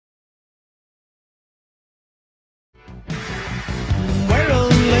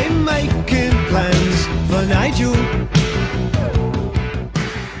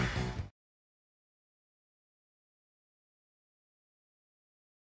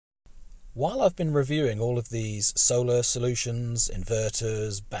While I've been reviewing all of these solar solutions,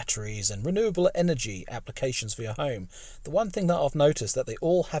 inverters, batteries and renewable energy applications for your home, the one thing that I've noticed that they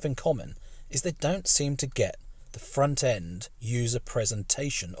all have in common is they don't seem to get the front end user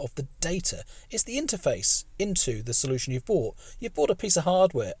presentation of the data. It's the interface into the solution you've bought. You've bought a piece of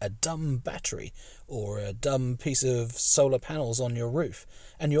hardware, a dumb battery or a dumb piece of solar panels on your roof,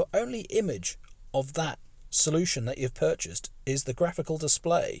 and your only image of that solution that you've purchased is the graphical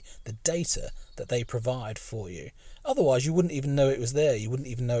display, the data that they provide for you. Otherwise you wouldn't even know it was there, you wouldn't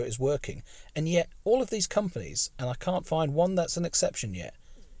even know it was working. And yet all of these companies, and I can't find one that's an exception yet,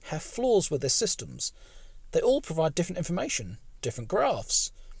 have flaws with their systems. They all provide different information, different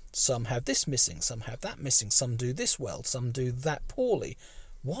graphs. Some have this missing, some have that missing, some do this well, some do that poorly.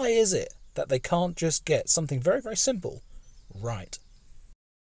 Why is it that they can't just get something very, very simple right?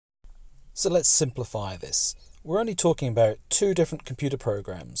 So let's simplify this. We're only talking about two different computer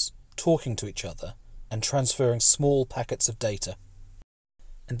programs talking to each other and transferring small packets of data.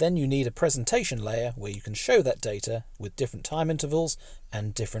 And then you need a presentation layer where you can show that data with different time intervals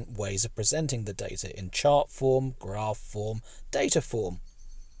and different ways of presenting the data in chart form, graph form, data form.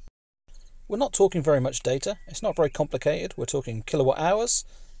 We're not talking very much data. It's not very complicated. We're talking kilowatt hours,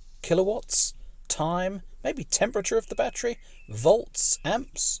 kilowatts, time, maybe temperature of the battery, volts,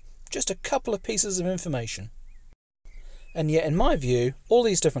 amps. Just a couple of pieces of information. And yet in my view, all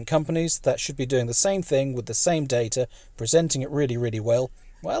these different companies that should be doing the same thing with the same data, presenting it really, really well,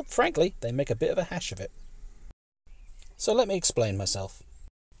 frankly, they make a bit of a hash of it. So let me explain myself.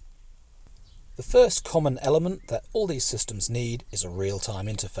 The first common element that all these systems need is a real-time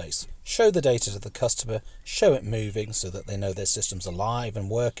interface. Show the data to the customer, show it moving so that they know their system's alive and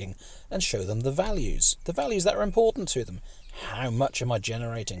working, and show them the values that are important to them. How much am I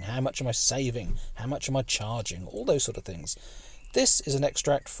generating? How much am I saving? How much am I charging? All those sort of things. This is an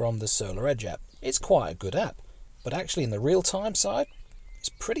extract from the SolarEdge app. It's quite a good app, but actually in the real-time side, it's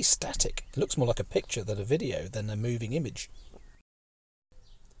pretty static. It looks more like a picture than a video than a moving image.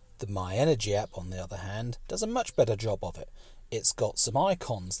 The My Energy app, on the other hand, does a much better job of it. It's got some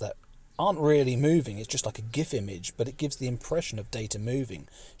icons that aren't really moving, it's just like a GIF image, but it gives the impression of data moving,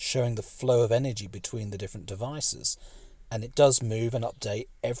 showing the flow of energy between the different devices. And it does move and update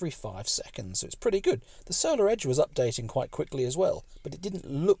every 5 seconds, so it's pretty good. The SolarEdge was updating quite quickly as well, but it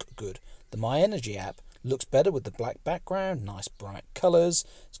didn't look good. The My Energy app looks better with the black background, nice bright colours,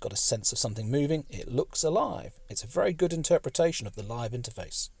 it's got a sense of something moving, it looks alive. It's a very good interpretation of the live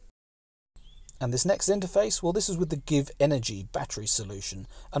interface. And this next interface, well, this is with the Give Energy battery solution.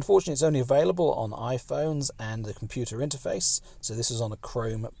 Unfortunately, it's only available on iPhones and the computer interface, so this is on a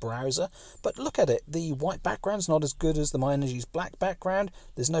Chrome browser. But look at it, the white background's not as good as the My Energy's black background.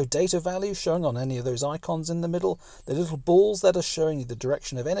 There's no data value showing on any of those icons in the middle. The little balls that are showing you the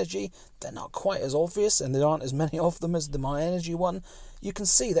direction of energy, they're not quite as obvious, and there aren't as many of them as the My Energy one. You can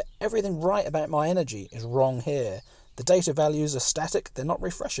see that everything right about My Energy is wrong here. The data values are static, they're not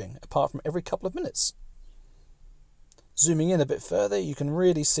refreshing, apart from every couple of minutes. Zooming in a bit further, you can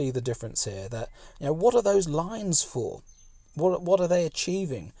really see the difference here. That, what are those lines for? What are they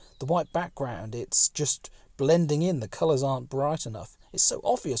achieving? The white background, it's just blending in, the colours aren't bright enough. It's so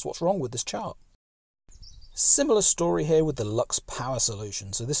obvious what's wrong with this chart. Similar story here with the Lux Power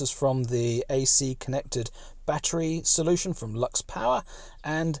solution. So this is from the AC connected battery solution from Lux Power,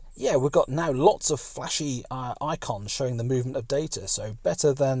 and yeah, we've got now lots of flashy icons showing the movement of data, so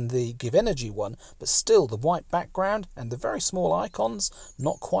better than the Give Energy one, but still the white background and the very small icons,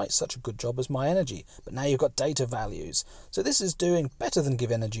 not quite such a good job as My Energy, but now you've got data values. So this is doing better than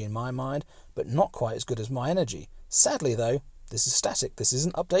Give Energy in my mind, but not quite as good as My Energy. Sadly though, this is static, this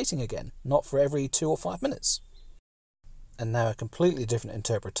isn't updating again, not for every 2 or 5 minutes. And now a completely different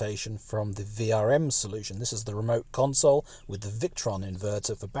interpretation from the VRM solution. This is the remote console with the Victron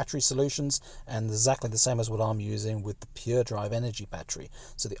inverter for battery solutions, and exactly the same as what I'm using with the Pure Drive Energy battery.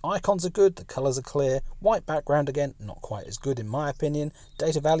 So the icons are good, the colours are clear, white background again, not quite as good in my opinion,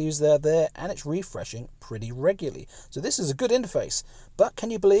 data values there, and it's refreshing pretty regularly. So this is a good interface, but can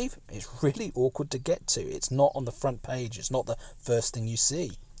you believe it's really awkward to get to? It's not on the front page, it's not the first thing you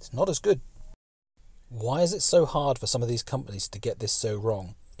see. It's not as good. Why is it so hard for some of these companies to get this so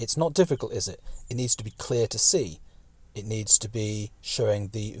wrong? It's not difficult, is it? It needs to be clear to see. It needs to be showing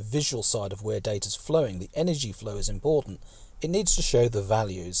the visual side of where data's flowing. The energy flow is important. It needs to show the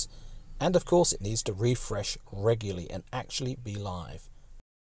values. And of course, it needs to refresh regularly and actually be live.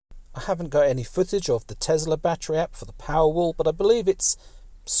 I haven't got any footage of the Tesla battery app for the Powerwall, but I believe it's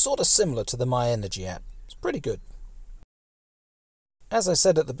sort of similar to the My Energy app. It's pretty good. As I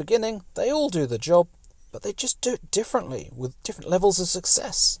said at the beginning, they all do the job, but they just do it differently, with different levels of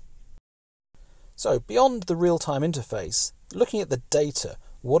success. So beyond the real-time interface, looking at the data,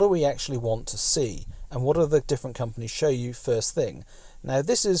 what do we actually want to see, and what do the different companies show you first thing? Now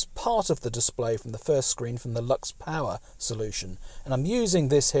this is part of the display from the first screen from the Lux Power solution, and I'm using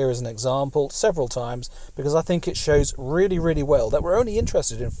this here as an example several times because I think it shows really well that we're only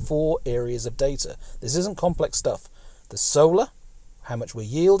interested in 4 areas of data. This isn't complex stuff. The solar, how much we're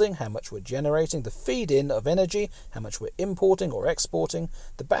yielding, how much we're generating, the feed-in of energy, how much we're importing or exporting,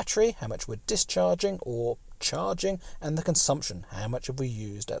 the battery, how much we're discharging or charging, and the consumption, how much have we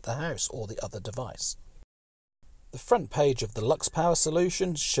used at the house or the other device. The front page of the Lux Power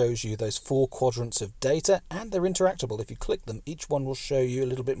solution shows you those 4 quadrants of data, and they're interactable. If you click them, each one will show you a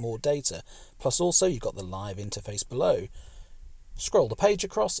little bit more data. Plus also you've got the live interface below. Scroll the page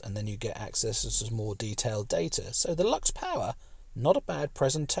across and then you get access to some more detailed data. So the Lux Power, not a bad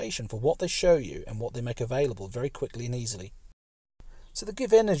presentation for what they show you and what they make available very quickly and easily. So the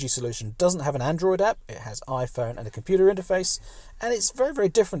Give Energy solution doesn't have an Android app, it has iPhone and a computer interface, and it's very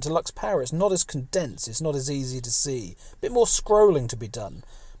different to Lux Power. It's not as condensed, it's not as easy to see, a bit more scrolling to be done.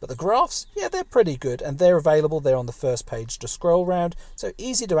 But the graphs, yeah, they're pretty good, and they're available there on the first page to scroll round, so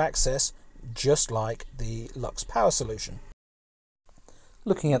easy to access, just like the Lux Power solution.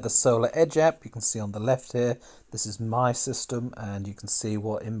 Looking at the Solar Edge app, you can see on the left here, this is my system, and you can see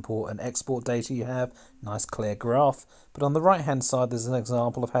what import and export data you have. Nice clear graph. But on the right hand side, there's an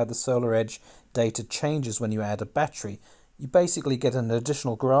example of how the Solar Edge data changes when you add a battery. You basically get an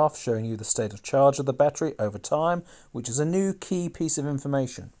additional graph showing you the state of charge of the battery over time, which is a new key piece of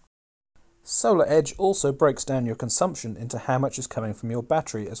information. Solar Edge also breaks down your consumption into how much is coming from your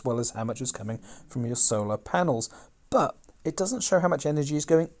battery as well as how much is coming from your solar panels. But it doesn't show how much energy is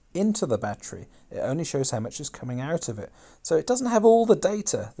going into the battery. It only shows how much is coming out of it. So it doesn't have all the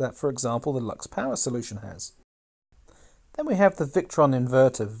data that, for example, the Lux Power solution has. Then we have the Victron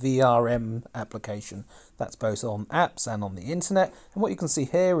Inverter VRM application. That's both on apps and on the internet. And what you can see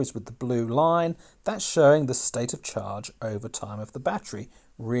here is with the blue line, that's showing the state of charge over time of the battery.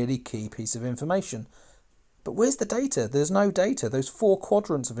 Really key piece of information. But where's the data? There's no data. Those 4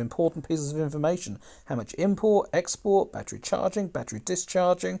 quadrants of important pieces of information. How much import, export, battery charging, battery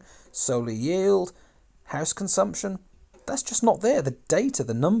discharging, solar yield, house consumption. That's just not there. The data,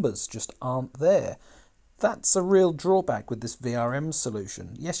 the numbers just aren't there. That's a real drawback with this VRM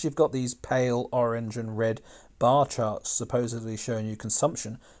solution. Yes, you've got these pale orange and red bar charts supposedly showing you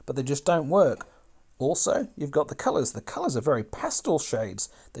consumption, but they just don't work. Also, you've got the colours. The colours are very pastel shades.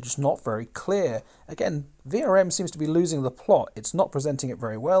 They're just not very clear. Again, VRM seems to be losing the plot. It's not presenting it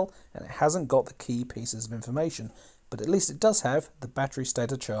very well, and it hasn't got the key pieces of information. But at least it does have the battery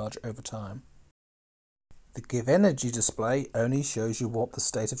state of charge over time. The Give Energy display only shows you what the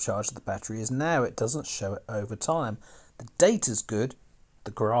state of charge of the battery is now. It doesn't show it over time. The data's good,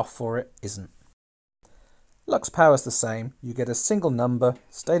 the graph for it isn't. Lux Power is the same. You get a single number,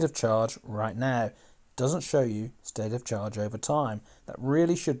 state of charge right now. Doesn't show you state of charge over time. That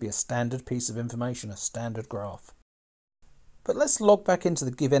really should be a standard piece of information, a standard graph. But let's log back into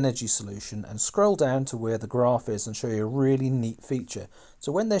the Give Energy solution and scroll down to where the graph is and show you a really neat feature.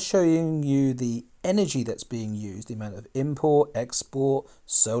 So when they're showing you the energy that's being used, the amount of import, export,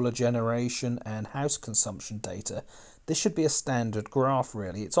 solar generation and house consumption data, this should be a standard graph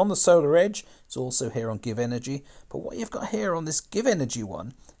really. It's on the Solar Edge, it's also here on Give Energy, but what you've got here on this Give Energy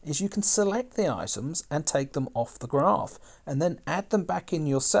one is you can select the items and take them off the graph and then add them back in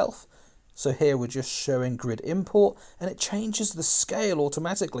yourself. So here we're just showing grid import and it changes the scale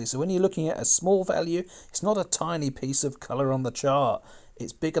automatically. So when you're looking at a small value, it's not a tiny piece of colour on the chart.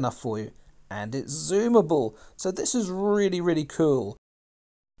 It's big enough for you and it's zoomable. So this is really cool.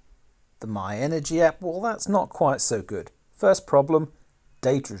 The My Energy app, well, that's not quite so good. First problem,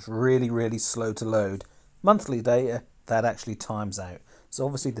 data is really slow to load. Monthly data, that actually times out. So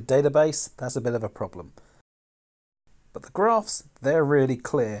obviously the database, that's a bit of a problem. But the graphs, they're really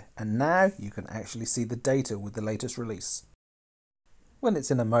clear, and now you can actually see the data with the latest release. When it's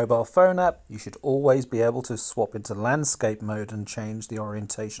in a mobile phone app, you should always be able to swap into landscape mode and change the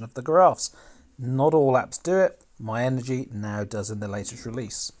orientation of the graphs. Not all apps do it. My Energy now does in the latest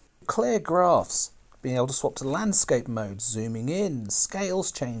release. Clear graphs, being able to swap to landscape mode, zooming in,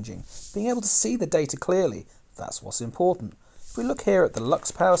 scales changing, being able to see the data clearly, that's what's important. If we look here at the Lux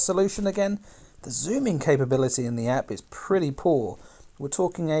Power solution again, the zooming capability in the app is pretty poor. We're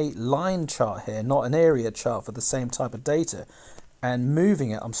talking a line chart here, not an area chart for the same type of data. And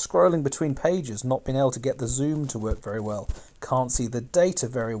moving it, I'm scrolling between pages, not being able to get the zoom to work very well. Can't see the data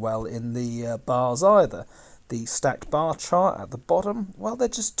very well in the bars either. The stacked bar chart at the bottom, well, they're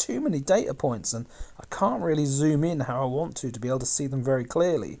just too many data points, and I can't really zoom in how I want to be able to see them very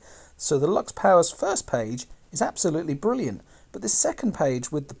clearly. So the Lux Power's first page is absolutely brilliant, but this second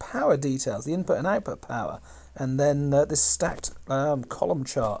page with the power details, the input and output power, and then this stacked column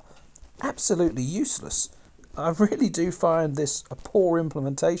chart, absolutely useless. I really do find this a poor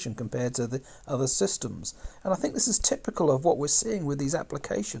implementation compared to the other systems, and I think this is typical of what we're seeing with these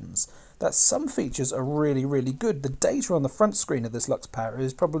applications, that some features are really, really good. The data on the front screen of this Lux Power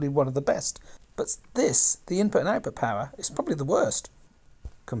is probably one of the best, but this, the input and output power, is probably the worst.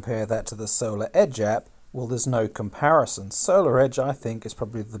 Compare that to the Solar Edge app, well, there's no comparison. Solar Edge, I think, is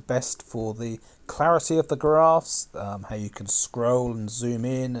probably the best for the clarity of the graphs, how you can scroll and zoom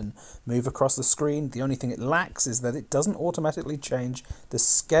in and move across the screen. The only thing it lacks is that it doesn't automatically change the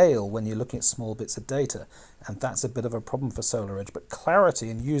scale when you're looking at small bits of data, and that's a bit of a problem for Solar Edge. But clarity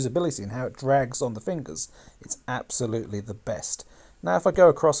and usability and how it drags on the fingers, it's absolutely the best. Now, if I go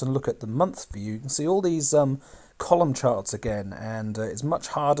across and look at the month view, you can see all these column charts again, and it's much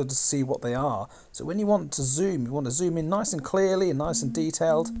harder to see what they are. So when you want to zoom, you want to zoom in nice and clearly and nice and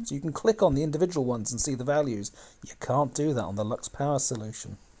detailed, so you can click on the individual ones and see the values. You can't do that on the Lux Power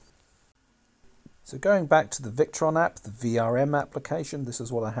solution. So going back to the Victron app, the VRM application, this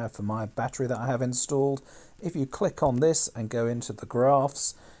is what I have for my battery that I have installed. If you click on this and go into the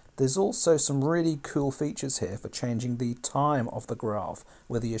graphs, there's also some really cool features here for changing the time of the graph,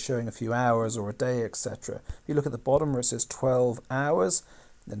 whether you're showing a few hours or a day, etc. If you look at the bottom where it says 12 hours,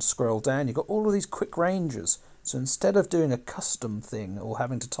 then scroll down, you've got all of these quick ranges. So instead of doing a custom thing or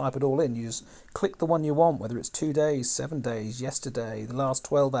having to type it all in, you just click the one you want, whether it's 2 days, 7 days, yesterday, the last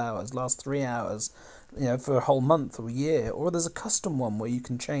 12 hours, last 3 hours, you know, for a whole month or a year. Or there's a custom one where you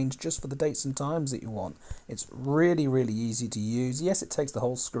can change just for the dates and times that you want. It's really, really easy to use. Yes, it takes the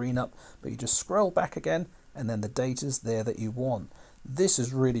whole screen up, but you just scroll back again and then the data's there that you want. This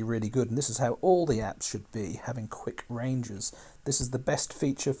is really, really good, and this is how all the apps should be, having quick ranges. This is the best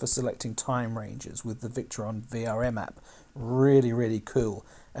feature for selecting time ranges with the Victron VRM app. Really, really cool.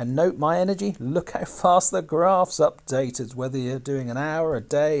 And note my energy, look how fast the graph's updated. Whether you're doing an hour, a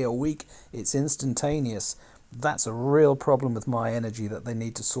day, a week, it's instantaneous. That's a real problem with my energy that they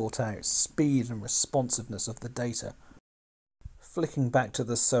need to sort out. Speed and responsiveness of the data. Flicking back to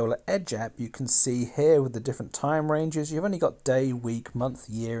the Solar Edge app, you can see here with the different time ranges, you've only got day, week, month,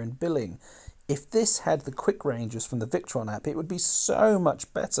 year and billing. If this had the quick ranges from the Victron app, it would be so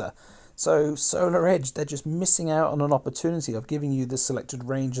much better. So Solar Edge, they're just missing out on an opportunity of giving you the selected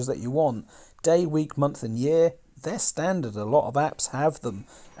ranges that you want. Day, week, month and year, they're standard. A lot of apps have them,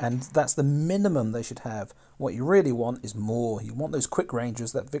 and that's the minimum they should have. What you really want is more. You want those quick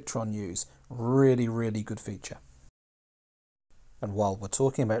ranges that Victron use. Really, really good feature. And while we're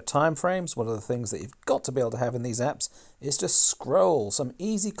talking about time frames, one of the things that you've got to be able to have in these apps is to scroll, some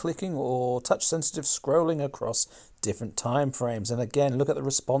easy clicking or touch-sensitive scrolling across different time frames. And again, look at the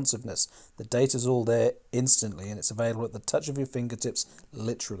responsiveness. The data's all there instantly, and it's available at the touch of your fingertips,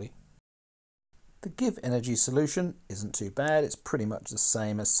 literally. The Give Energy solution isn't too bad. It's pretty much the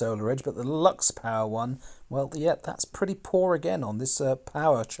same as Solar Edge, but the Lux Power one, well, yeah, that's pretty poor again on this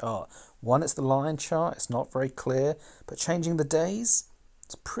power chart. One, it's the line chart, it's not very clear, but changing the days,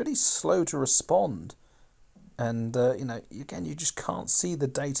 it's pretty slow to respond. And, you know, again, you just can't see the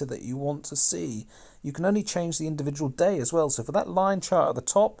data that you want to see. You can only change the individual day as well. So for that line chart at the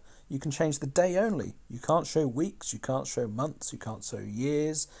top, you can change the day only. You can't show weeks, you can't show months, you can't show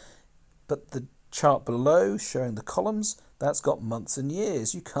years. But the chart below showing the columns, that's got months and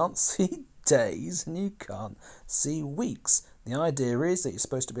years. You can't see days and you can't see weeks. The idea is that you're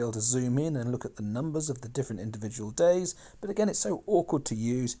supposed to be able to zoom in and look at the numbers of the different individual days, but again, it's so awkward to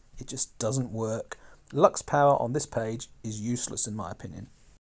use, it just doesn't work. Lux Power on this page is useless in my opinion.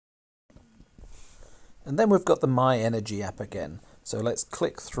 And then we've got the My Energy app again. So let's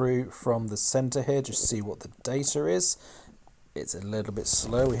click through from the center here, just see what the data is. It's a little bit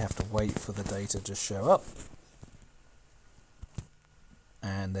slow, we have to wait for the data to show up.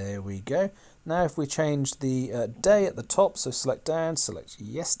 And there we go. Now if we change the day at the top, so select down, select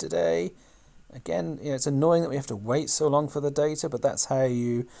yesterday. Again, you know, it's annoying that we have to wait so long for the data, but that's how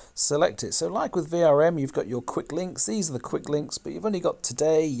you select it. So like with VRM, you've got your quick links. These are the quick links, but you've only got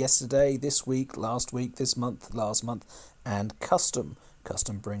today, yesterday, this week, last week, this month, last month, and custom.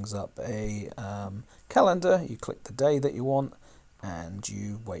 Custom brings up a calendar. You click the day that you want, and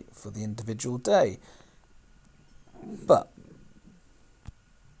you wait for the individual day. But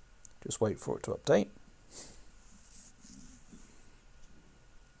just wait for it to update.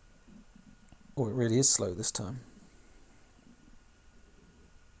 Oh, it really is slow this time.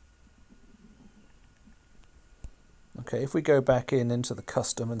 Okay, if we go back into the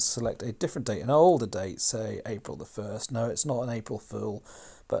custom and select a different date, an older date, say April the 1st. No, it's not an April Fool,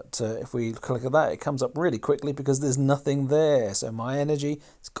 but if we click at that, it comes up really quickly because there's nothing there. So My Energy,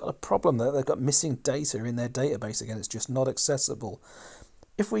 it's got a problem there. They've got missing data in their database again. It's just not accessible.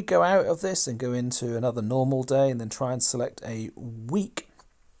 If we go out of this and go into another normal day and then try and select a week,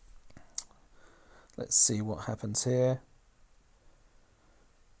 let's see what happens here.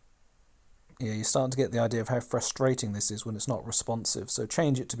 Yeah, you're starting to get the idea of how frustrating this is when it's not responsive. So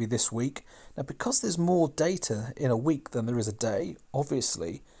change it to be this week. Now, because there's more data in a week than there is a day,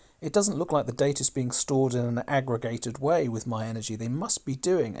 obviously, it doesn't look like the data is being stored in an aggregated way with My Energy. They must be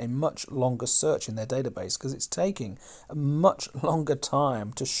doing a much longer search in their database because it's taking a much longer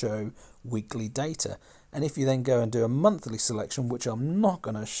time to show weekly data. And if you then go and do a monthly selection, which I'm not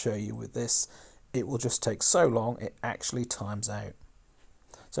going to show you with this, it will just take so long, it actually times out.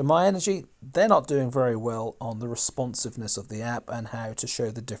 So My Energy, they're not doing very well on the responsiveness of the app and how to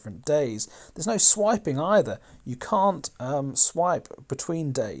show the different days. There's no swiping either. You can't swipe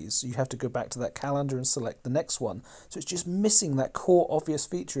between days. You have to go back to that calendar and select the next one. So it's just missing that core obvious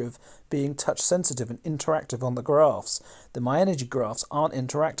feature of being touch sensitive and interactive on the graphs. The My Energy graphs aren't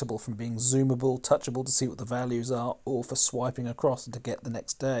interactable from being zoomable, touchable to see what the values are, or for swiping across to get the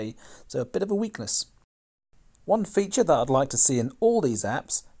next day. So a bit of a weakness. One feature that I'd like to see in all these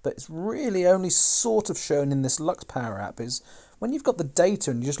apps, but it's really only sort of shown in this Lux Power app, is when you've got the data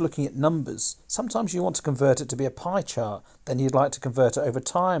and you're just looking at numbers, sometimes you want to convert it to be a pie chart, then you'd like to convert it over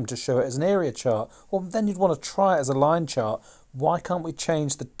time to show it as an area chart, or then you'd want to try it as a line chart. Why can't we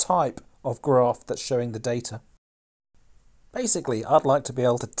change the type of graph that's showing the data? Basically, I'd like to be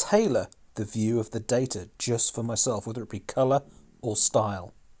able to tailor the view of the data just for myself, whether it be colour or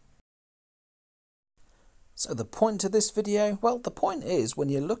style. So the point of this video, well, the point is when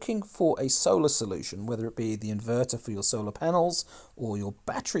you're looking for a solar solution, whether it be the inverter for your solar panels or your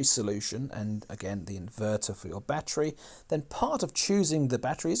battery solution, and again, the inverter for your battery, then part of choosing the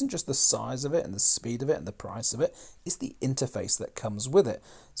battery isn't just the size of it and the speed of it and the price of it, it's the interface that comes with it.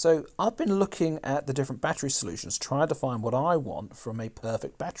 So I've been looking at the different battery solutions, trying to find what I want from a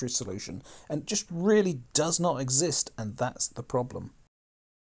perfect battery solution, and it just really does not exist, and that's the problem.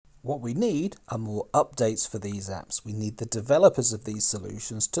 What we need are more updates for these apps. We need the developers of these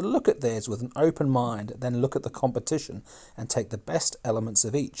solutions to look at theirs with an open mind, then look at the competition and take the best elements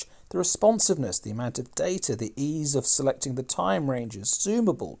of each. The responsiveness, the amount of data, the ease of selecting the time ranges,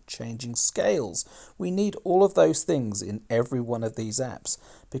 zoomable, changing scales. We need all of those things in every one of these apps,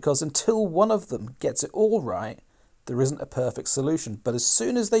 because until one of them gets it all right, there isn't a perfect solution. But as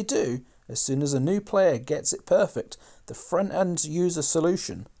soon as they do, as soon as a new player gets it perfect, the front-end user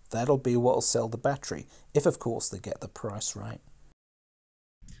solution, that'll be what will sell the battery, if of course they get the price right.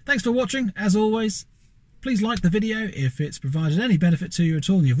 Thanks for watching, as always. Please like the video if it's provided any benefit to you at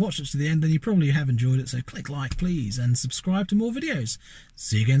all and you've watched it to the end, then you probably have enjoyed it, so click like please and subscribe to more videos.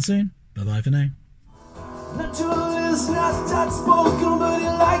 See you again soon. Bye bye for now. Natural is not outspoken, but he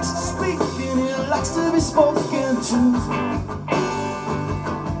likes to speak and he likes to be spoken to.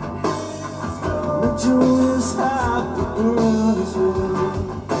 Natural is happy around his way.